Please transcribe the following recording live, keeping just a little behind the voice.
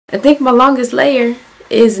I think my longest layer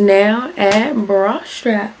is now at bra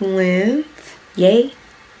strap length. Yay.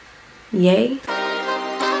 Yay.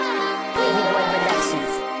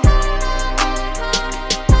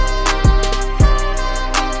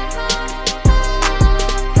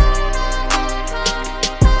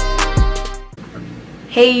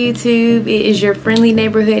 Hey YouTube, it is your friendly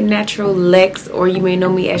neighborhood natural Lex, or you may know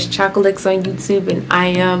me as Chocolatex on YouTube, and I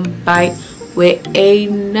am back with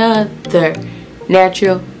another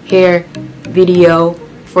natural hair video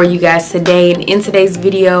for you guys today. And in today's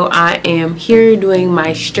video, I am here doing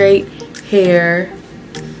my straight hair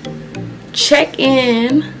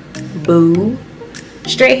check-in. Boo.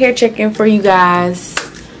 Straight hair check-in for you guys.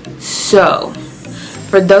 So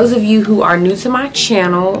for those of you who are new to my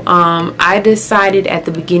channel, I decided at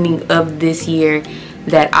the beginning of this year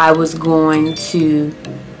that I was going to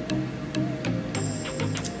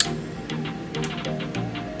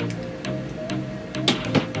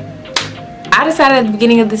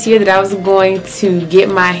get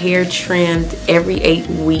my hair trimmed every 8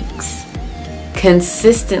 weeks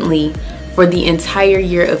consistently for the entire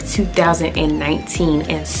year of 2019,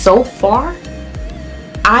 and so far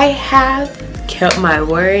I have kept my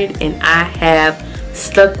word and I have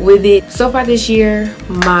stuck with it. So far this year,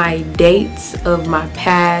 my dates of my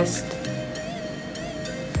past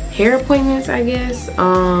hair appointments, I guess,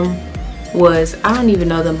 was, I don't even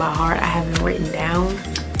know them by heart. I have them written down.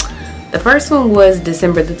 The first one was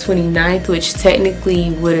December the 29th, which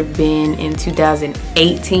technically would have been in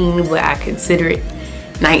 2018, but I consider it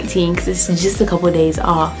 19 because it's just a couple of days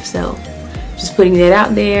off. So just putting that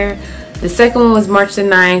out there. The second one was March the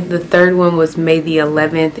 9th. The third one was May the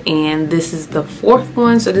 11th. And this is the fourth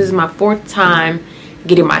one. So this is my fourth time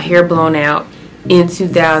getting my hair blown out in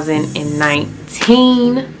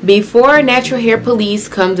 2019. Before Natural Hair Police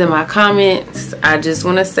comes in my comments, I just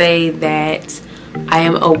want to say that I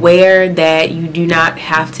am aware that you do not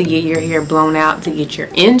have to get your hair blown out to get your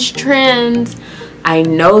ends trimmed. I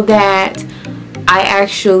know that. I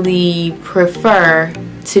actually prefer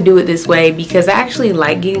to do it this way because I actually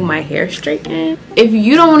like getting my hair straightened. If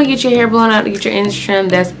you don't want to get your hair blown out to get your ends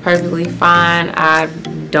trimmed, that's perfectly fine. I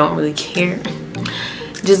don't really care.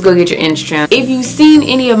 Just go get your ends trimmed. If you've seen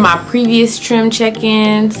any of my previous trim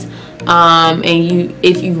check-ins, and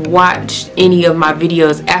if you watched any of my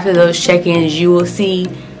videos after those check-ins, you will see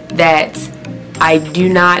that I do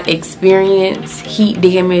not experience heat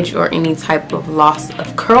damage or any type of loss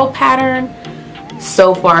of curl pattern.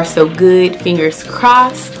 So far so good, fingers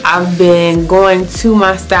crossed. I've been going to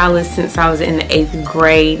my stylist since I was in the 8th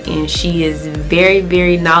grade, and she is very,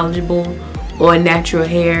 very knowledgeable on natural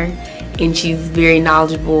hair, and she's very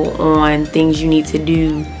knowledgeable on things you need to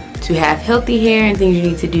do to have healthy hair and things you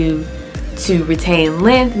need to do to retain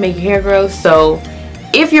length, make your hair grow. So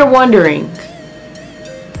if you're wondering,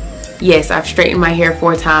 yes, I've straightened my hair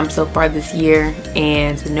 4 times so far this year,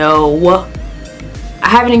 and no, I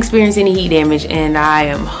haven't experienced any heat damage, and I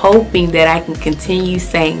am hoping that I can continue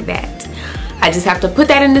saying that. I just have to put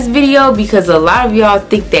that in this video because a lot of y'all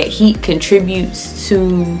think that heat contributes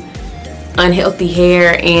to unhealthy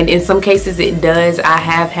hair, and in some cases it does. I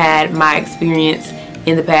have had my experience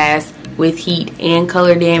in the past with heat and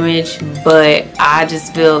color damage, but I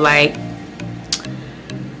just feel like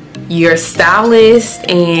your stylist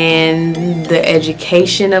and the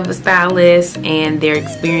education of a stylist and their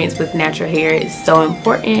experience with natural hair is so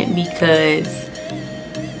important because,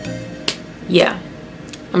 yeah,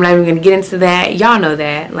 I'm not even gonna get into that. Y'all know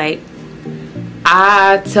that. Like,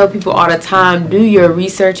 I tell people all the time, do your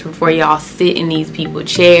research before y'all sit in these people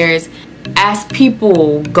chairs. Ask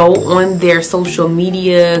people, go on their social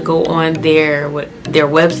media, go on their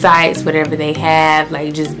websites, whatever they have.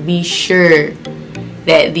 Like, just be sure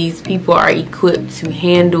that these people are equipped to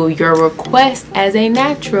handle your request as a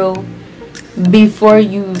natural before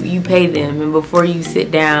you pay them and before you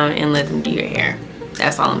sit down and let them do your hair.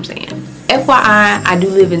 That's all I'm saying. FYI, I do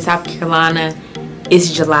live in South Carolina.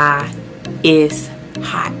 It's July. It's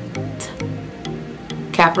hot.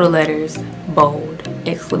 Capital letters, bold,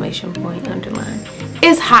 exclamation point, underline.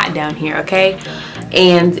 It's hot down here, okay?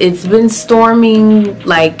 And it's been storming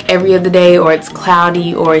like every other day, or it's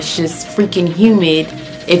cloudy, or it's just freaking humid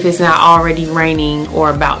if it's not already raining or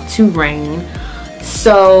about to rain.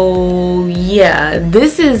 So yeah,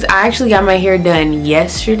 I actually got my hair done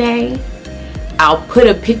yesterday. I'll put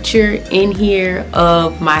a picture in here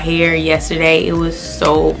of my hair yesterday. It was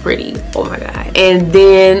so pretty. Oh my god. And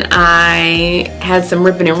then I had some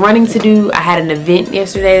ripping and running to do. I had an event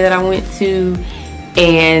yesterday that I went to,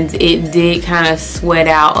 and it did kind of sweat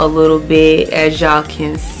out a little bit, as y'all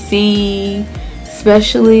can see,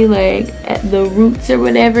 especially like at the roots or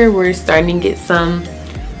whatever. We're starting to get some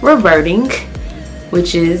reverting,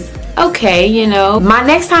 which is okay, you know. My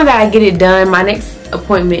next time that I get it done, my next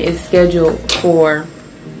appointment is scheduled for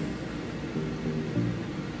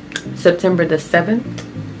September the 7th.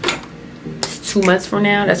 It's 2 months from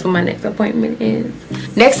now. That's when my next appointment is.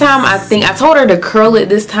 Next time, I think I told her to curl it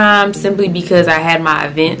this time simply because I had my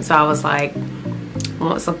event, so I was like, I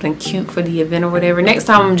want something cute for the event or whatever. Next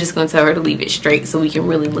time I'm just gonna tell her to leave it straight so we can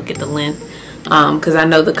really look at the length, because I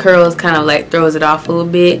know the curls kind of like throws it off a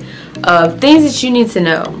little bit. Things that you need to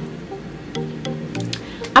know.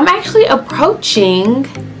 I'm actually approaching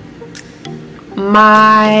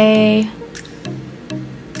my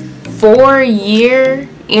 4-year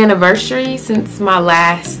anniversary since my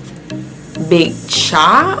last big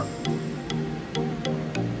chop.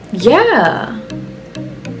 Yeah,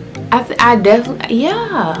 I definitely,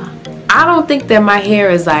 yeah. I don't think that my hair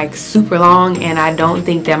is like super long, and I don't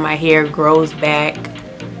think that my hair grows back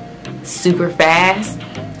super fast.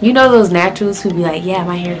 You know those naturals who be like, yeah,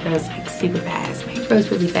 my hair grows like super fast, my hair grows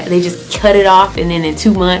really fast. They just cut it off and then in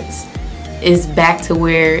 2 months it's back to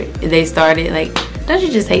where they started. Like, don't you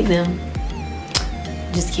just hate them?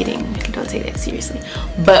 Just kidding, don't take that seriously.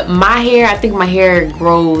 But my hair, I think my hair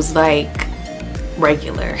grows like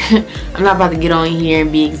regular. I'm not about to get on here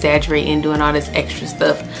and be exaggerating and doing all this extra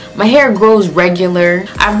stuff. My hair grows regular.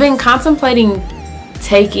 I've been contemplating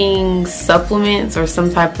taking supplements or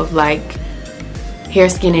some type of like hair,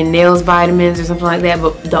 skin, and nails vitamins or something like that,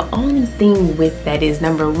 but the only thing with that is,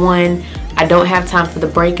 number one, I don't have time for the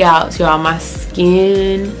breakouts, y'all. My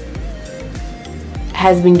skin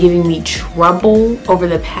has been giving me trouble over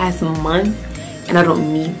the past month, and I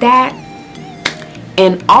don't need that.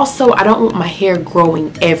 And also, I don't want my hair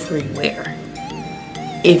growing everywhere,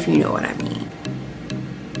 if you know what I mean.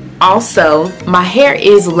 Also, my hair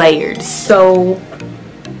is layered, so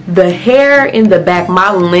the hair in the back,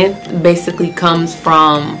 my length basically comes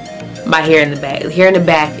from my hair in the back. The hair in the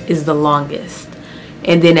back is the longest,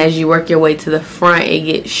 and then as you work your way to the front, it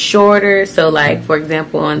gets shorter. So like, for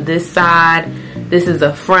example, on this side, this is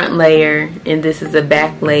a front layer and this is a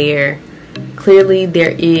back layer. Clearly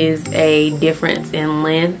there is a difference in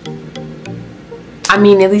length. I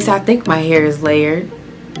mean, at least I think my hair is layered.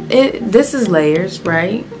 This is layers,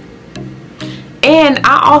 right? And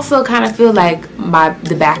I also kind of feel like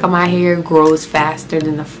the back of my hair grows faster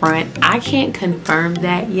than the front. I can't confirm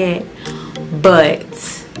that yet,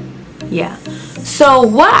 but yeah. So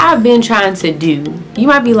what I've been trying to do, you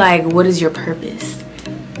might be like, what is your purpose?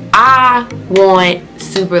 I want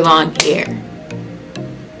super long hair,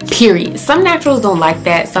 period. Some naturals don't like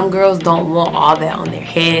that. Some girls don't want all that on their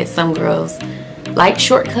head. Some girls like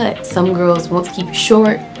shortcuts. Some girls want to keep it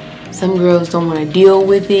short. Some girls don't want to deal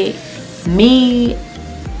with it. Me,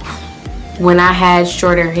 when I had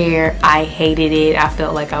shorter hair, I hated it. I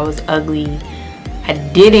felt like I was ugly. I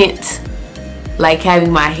didn't like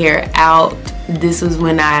having my hair out. This was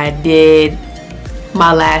when I did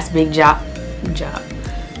my last big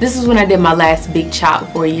This is when I did my last big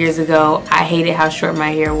chop 4 years ago. I hated how short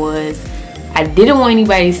my hair was. I didn't want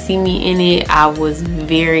anybody to see me in it. I was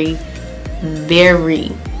very,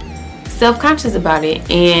 very self-conscious about it.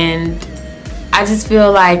 And I just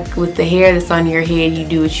feel like with the hair that's on your head, you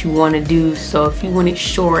do what you want to do. So if you want it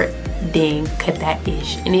short, then cut that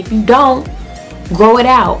ish. And if you don't, grow it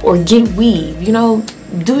out or get weave. You know,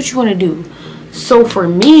 do what you want to do. So for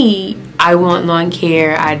me, I want long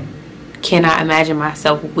hair. I cannot imagine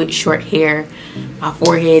myself with short hair. My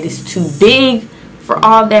forehead is too big for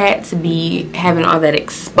all that, to be having all that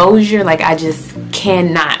exposure. Like, I just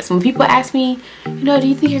cannot. So when people ask me, you know, do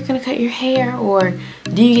you think you're gonna cut your hair, or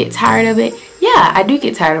do you get tired of it? Yeah, I do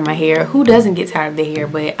get tired of my hair. Who doesn't get tired of their hair?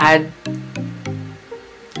 But I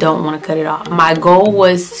don't want to cut it off. My goal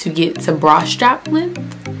was to get to bra strap length.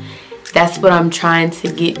 That's what I'm trying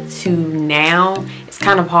to get to now. It's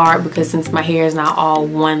kind of hard because since my hair is not all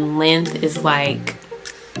one length, it's like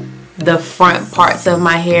the front parts of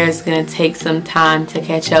my hair is going to take some time to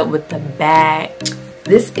catch up with the back.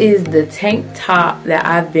 This is the tank top that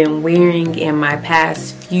I've been wearing in my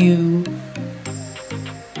past few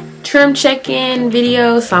trim check-in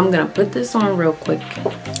videos, so I'm going to put this on real quick.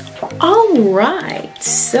 Alright,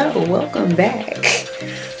 so welcome back.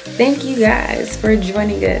 Thank you guys for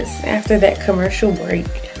joining us after that commercial break.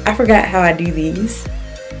 I forgot how I do these.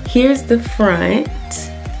 Here's the front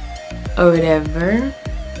or whatever.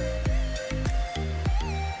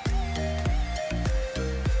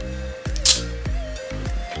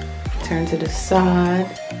 Turn to the side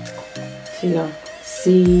so you don't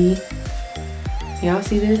see. Y'all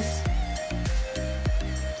see this?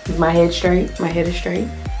 Is my head straight? My head is straight.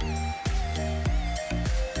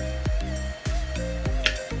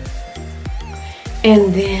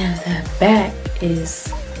 And then the back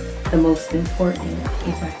is the most important.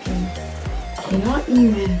 If I can y'all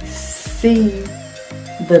even see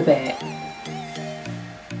the back?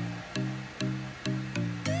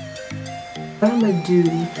 What I'm gonna do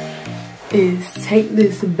is take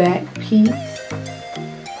this back piece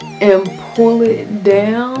and pull it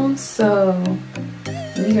down so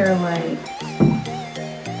we are like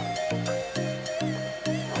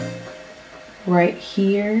right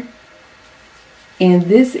here. And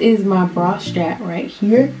this is my bra strap right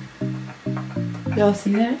here. Y'all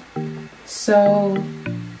see that? So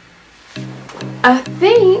I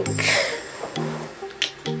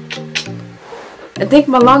think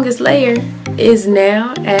my longest layer is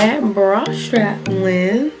now at bra strap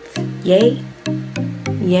length. Yay.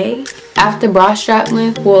 Yay. After bra strap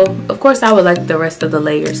length, well, of course I would like the rest of the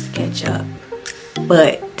layers to catch up.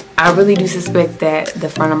 But I really do suspect that the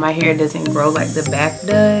front of my hair doesn't grow like the back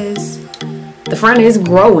does. The front is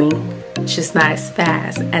growing, it's just not as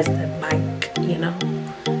fast as the back, you know?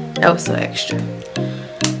 That was so extra.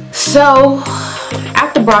 So,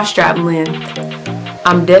 after bra strap length,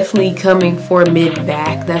 I'm definitely coming for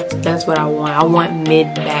mid-back. That's what I want. I want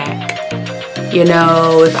mid-back. You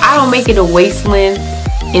know, if I don't make it a waist length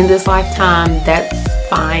in this lifetime, that's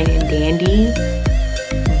fine and dandy.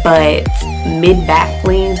 But mid-back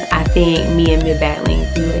length, I think me and mid-back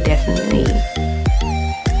length, we would definitely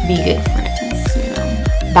be good friends, you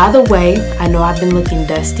know. By the way, I know I've been looking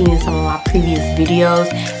dusty in some of my previous videos.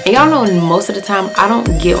 And y'all know most of the time, I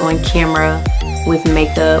don't get on camera with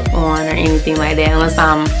makeup on or anything like that unless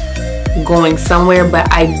I'm going somewhere,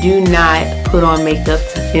 but I do not put on makeup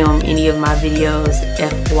to film any of my videos,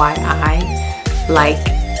 FYI, like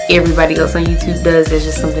everybody else on YouTube does. It's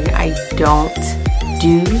just something I don't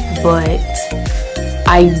do. But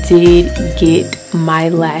I did get my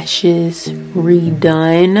lashes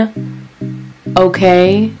redone,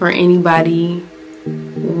 okay? For anybody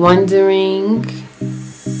wondering,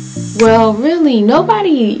 well, really,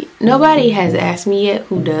 nobody has asked me yet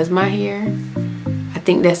who does my hair. I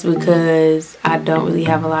think that's because I don't really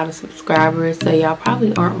have a lot of subscribers, so y'all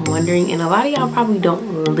probably aren't wondering, and a lot of y'all probably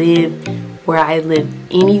don't live where I live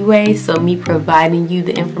anyway, so me providing you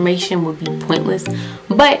the information would be pointless.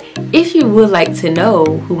 But if you would like to know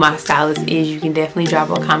who my stylist is, you can definitely drop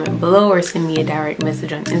a comment below or send me a direct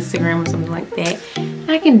message on Instagram or something like that.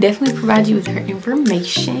 I can definitely provide you with her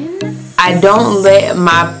information. I don't let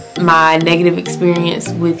my negative experience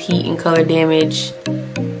with heat and color damage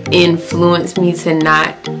influence me to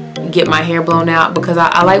not get my hair blown out, because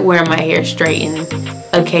I like wearing my hair straightened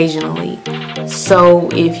occasionally. So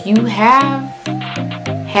if you have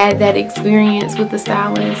had that experience with the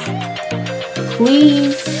stylist,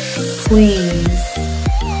 please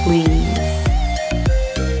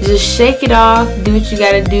just shake it off, do what you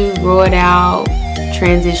gotta do, grow it out,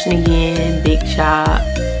 transition again, big chop,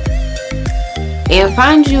 and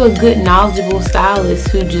find you a good knowledgeable stylist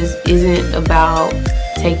who just isn't about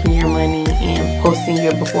taking your money and posting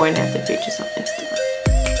your before and after pictures on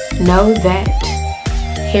Instagram. Know that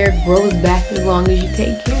hair grows back as long as you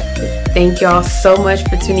take care of it. Thank y'all so much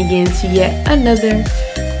for tuning in to yet another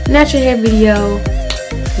natural hair video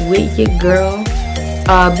with your girl.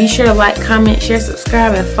 Be sure to like, comment, share,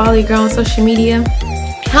 subscribe, and follow your girl on social media.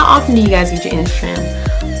 How often do you guys get your ends trimmed?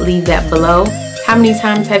 Leave that below. How many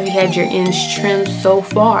times have you had your ends trimmed so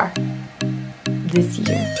far this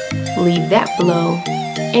year? Leave that below.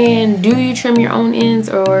 And do you trim your own ends,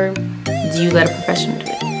 or do you let a professional do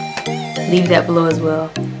it? Leave that below as well.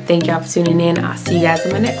 Thank y'all for tuning in. I'll see you guys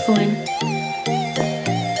in my next one.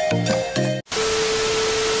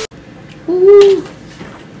 Ooh,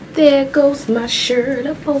 there goes my shirt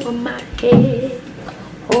up over my head.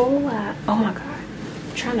 Oh my God.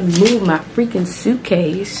 I'm trying to move my freaking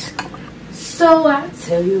suitcase. So I'll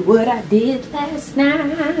tell you what I did last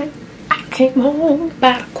night. I came home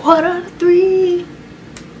about 2:45.